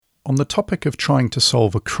On the topic of trying to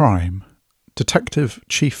solve a crime, Detective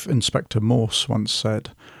Chief Inspector Morse once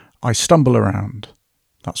said, "I stumble around.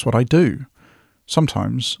 That's what I do.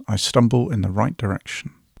 Sometimes I stumble in the right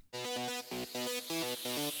direction."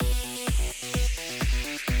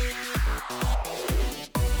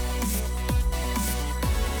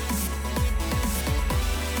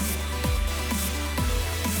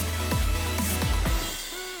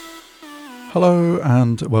 Hello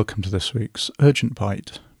and welcome to this week's Urgent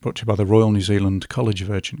Bite, brought to you by the Royal New Zealand College of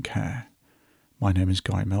Urgent Care. My name is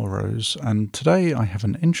Guy Melrose, and today I have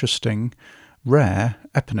an interesting, rare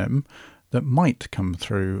eponym that might come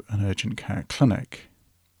through an urgent care clinic.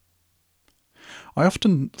 I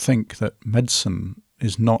often think that medicine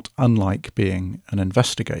is not unlike being an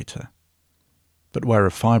investigator. But where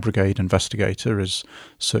a fire brigade investigator is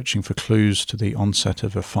searching for clues to the onset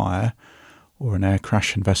of a fire, or an air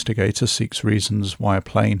crash investigator seeks reasons why a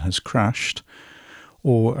plane has crashed,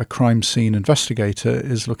 or a crime scene investigator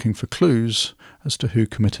is looking for clues as to who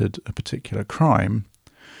committed a particular crime,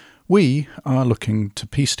 we are looking to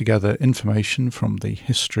piece together information from the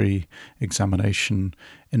history, examination,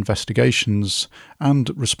 investigations,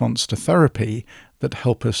 and response to therapy that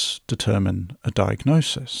help us determine a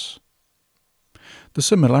diagnosis. The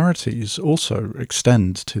similarities also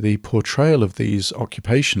extend to the portrayal of these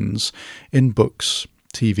occupations in books,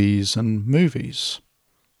 TVs, and movies.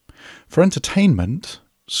 For entertainment,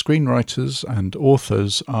 screenwriters and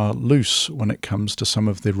authors are loose when it comes to some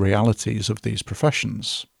of the realities of these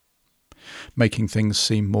professions, making things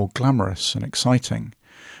seem more glamorous and exciting,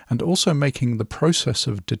 and also making the process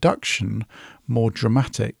of deduction more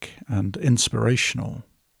dramatic and inspirational.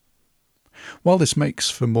 While this makes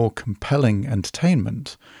for more compelling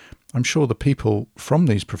entertainment, I'm sure the people from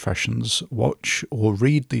these professions watch or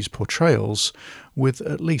read these portrayals with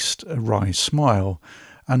at least a wry smile,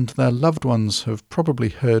 and their loved ones have probably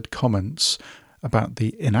heard comments about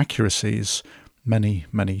the inaccuracies many,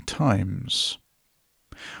 many times.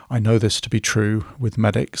 I know this to be true with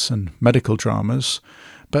medics and medical dramas,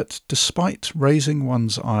 but despite raising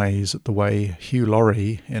one's eyes at the way Hugh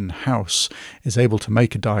Laurie in House is able to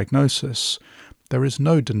make a diagnosis, there is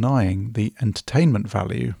no denying the entertainment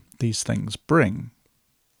value these things bring.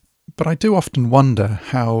 But I do often wonder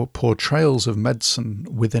how portrayals of medicine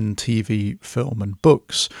within TV, film and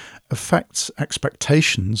books affects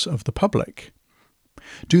expectations of the public.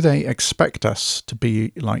 Do they expect us to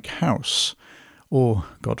be like House, or,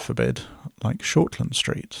 God forbid, like Shortland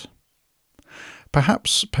Street?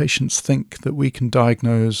 Perhaps patients think that we can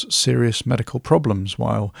diagnose serious medical problems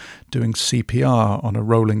while doing CPR on a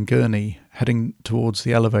rolling gurney, heading towards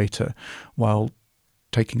the elevator, while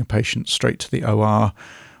taking a patient straight to the OR,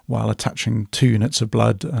 while attaching 2 units of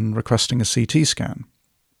blood and requesting a CT scan,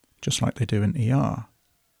 just like they do in ER.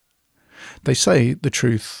 They say the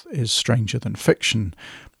truth is stranger than fiction,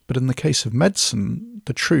 but in the case of medicine,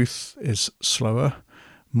 the truth is slower,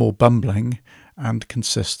 more bumbling, and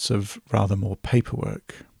consists of rather more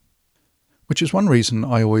paperwork. Which is one reason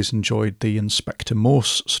I always enjoyed the Inspector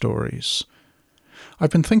Morse stories. I've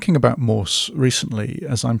been thinking about Morse recently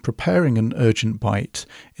as I'm preparing an urgent bite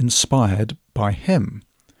inspired by him.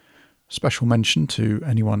 Special mention to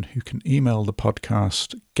anyone who can email the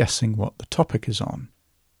podcast guessing what the topic is on.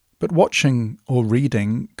 But watching or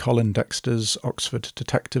reading Colin Dexter's Oxford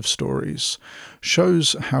detective stories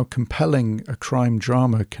shows how compelling a crime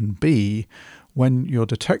drama can be when your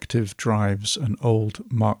detective drives an old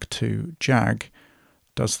Mark II Jag,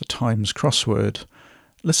 does the Times crossword,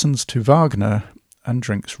 listens to Wagner and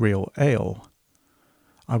drinks real ale.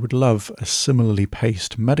 I would love a similarly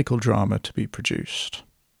paced medical drama to be produced.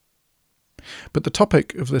 But the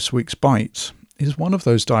topic of this week's bite is one of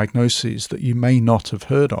those diagnoses that you may not have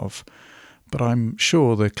heard of, but I'm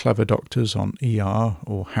sure the clever doctors on ER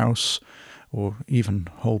or House or even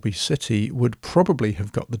Holby City would probably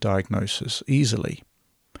have got the diagnosis easily.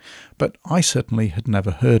 But I certainly had never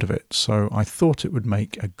heard of it, so I thought it would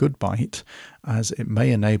make a good bite, as it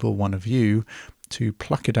may enable one of you to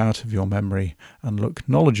pluck it out of your memory and look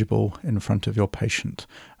knowledgeable in front of your patient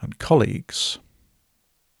and colleagues.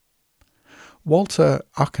 Walter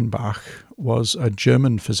Achenbach was a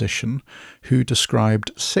German physician who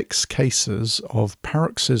described 6 cases of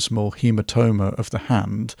paroxysmal hematoma of the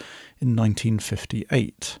hand in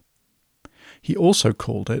 1958. He also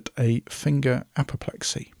called it a finger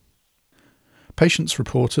apoplexy. Patients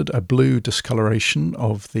reported a blue discoloration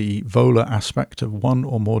of the volar aspect of 1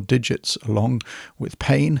 or more digits along with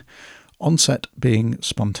pain, onset being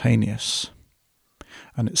spontaneous.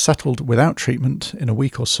 And it settled without treatment in a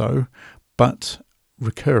week or so, but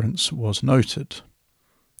recurrence was noted,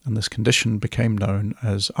 and this condition became known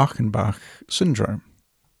as Achenbach syndrome.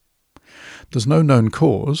 There's no known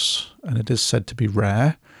cause, and it is said to be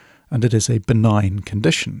rare, and it is a benign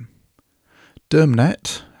condition.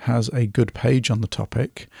 DermNet has a good page on the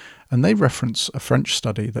topic, and they reference a French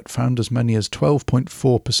study that found as many as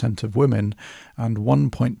 12.4% of women and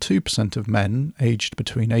 1.2% of men aged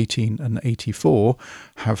between 18 and 84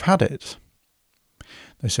 have had it.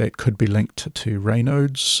 They say it could be linked to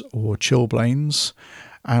Raynaud's or chilblains,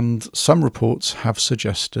 and some reports have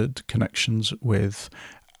suggested connections with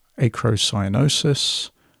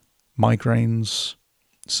acrocyanosis, migraines,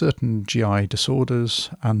 certain GI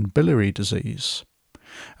disorders, and biliary disease.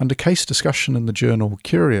 And a case discussion in the journal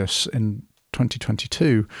Curious in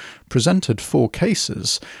 2022 presented 4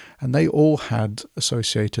 cases, and they all had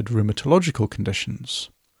associated rheumatological conditions.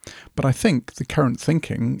 But I think the current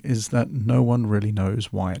thinking is that no one really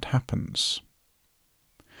knows why it happens.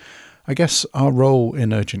 I guess our role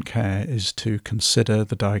in urgent care is to consider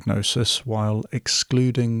the diagnosis while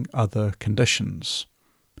excluding other conditions.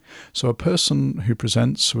 So a person who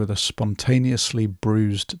presents with a spontaneously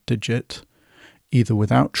bruised digit, either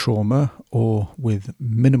without trauma or with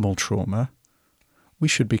minimal trauma, we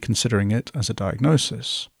should be considering it as a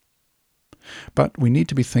diagnosis. But we need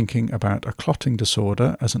to be thinking about a clotting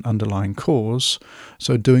disorder as an underlying cause,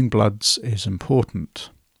 so doing bloods is important.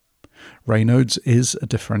 Raynaud's is a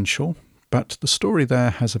differential, but the story there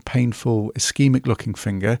has a painful, ischemic-looking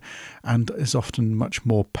finger and is often much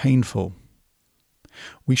more painful.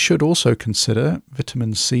 We should also consider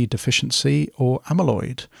vitamin C deficiency or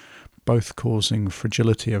amyloid, both causing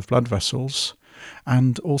fragility of blood vessels,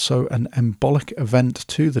 and also an embolic event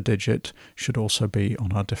to the digit should also be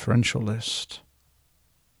on our differential list.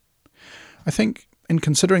 I think in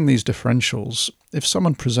considering these differentials, if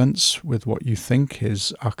someone presents with what you think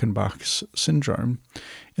is Achenbach's syndrome,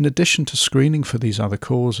 in addition to screening for these other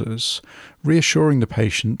causes, reassuring the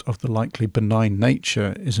patient of the likely benign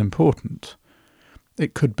nature is important.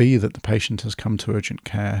 It could be that the patient has come to urgent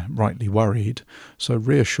care rightly worried, so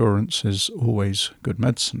reassurance is always good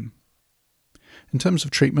medicine. In terms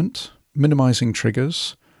of treatment, minimising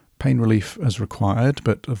triggers, pain relief as required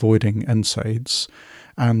but avoiding NSAIDs,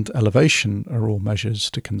 and elevation are all measures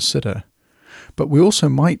to consider. But we also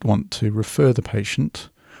might want to refer the patient,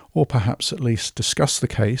 or perhaps at least discuss the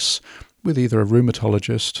case, with either a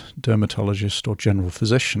rheumatologist, dermatologist or general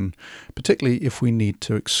physician, particularly if we need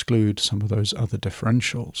to exclude some of those other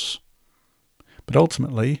differentials. But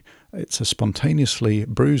ultimately, it's a spontaneously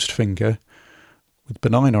bruised finger with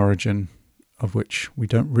benign origin, of which we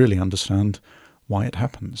don't really understand why it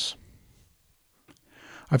happens.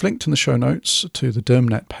 I've linked in the show notes to the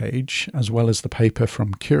DermNet page, as well as the paper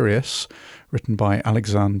from Curious, written by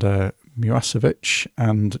Alexander Miłaszewicz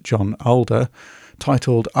and John Alder,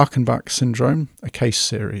 titled Achenbach Syndrome, a Case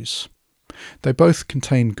Series. They both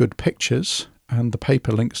contain good pictures, and the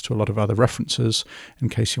paper links to a lot of other references in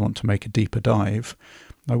case you want to make a deeper dive.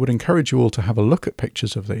 I would encourage you all to have a look at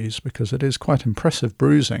pictures of these because it is quite impressive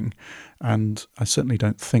bruising, and I certainly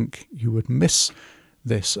don't think you would miss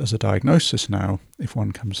this as a diagnosis now if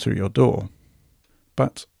one comes through your door.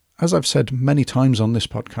 But as I've said many times on this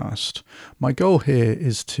podcast, my goal here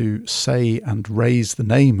is to say and raise the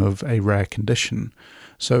name of a rare condition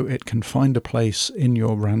so it can find a place in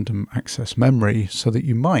your random access memory so that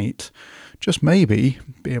you might, just maybe,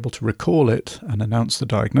 be able to recall it and announce the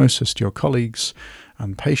diagnosis to your colleagues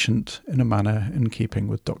and patient in a manner in keeping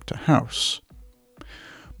with Dr. House.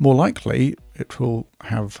 More likely, it will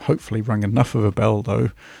have hopefully rung enough of a bell, though,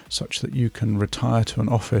 such that you can retire to an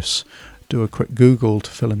office, do a quick Google to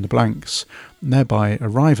fill in the blanks, and thereby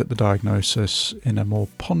arrive at the diagnosis in a more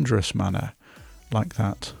ponderous manner, like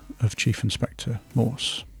that of Chief Inspector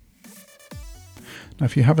Morse. Now,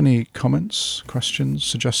 if you have any comments, questions,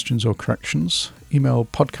 suggestions or corrections, email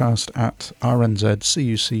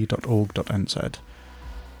podcast@rnzcuc.org.nz.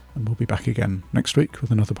 And we'll be back again next week with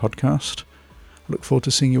another podcast. I look forward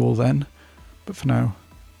to seeing you all then, but for now,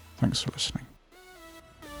 thanks for listening.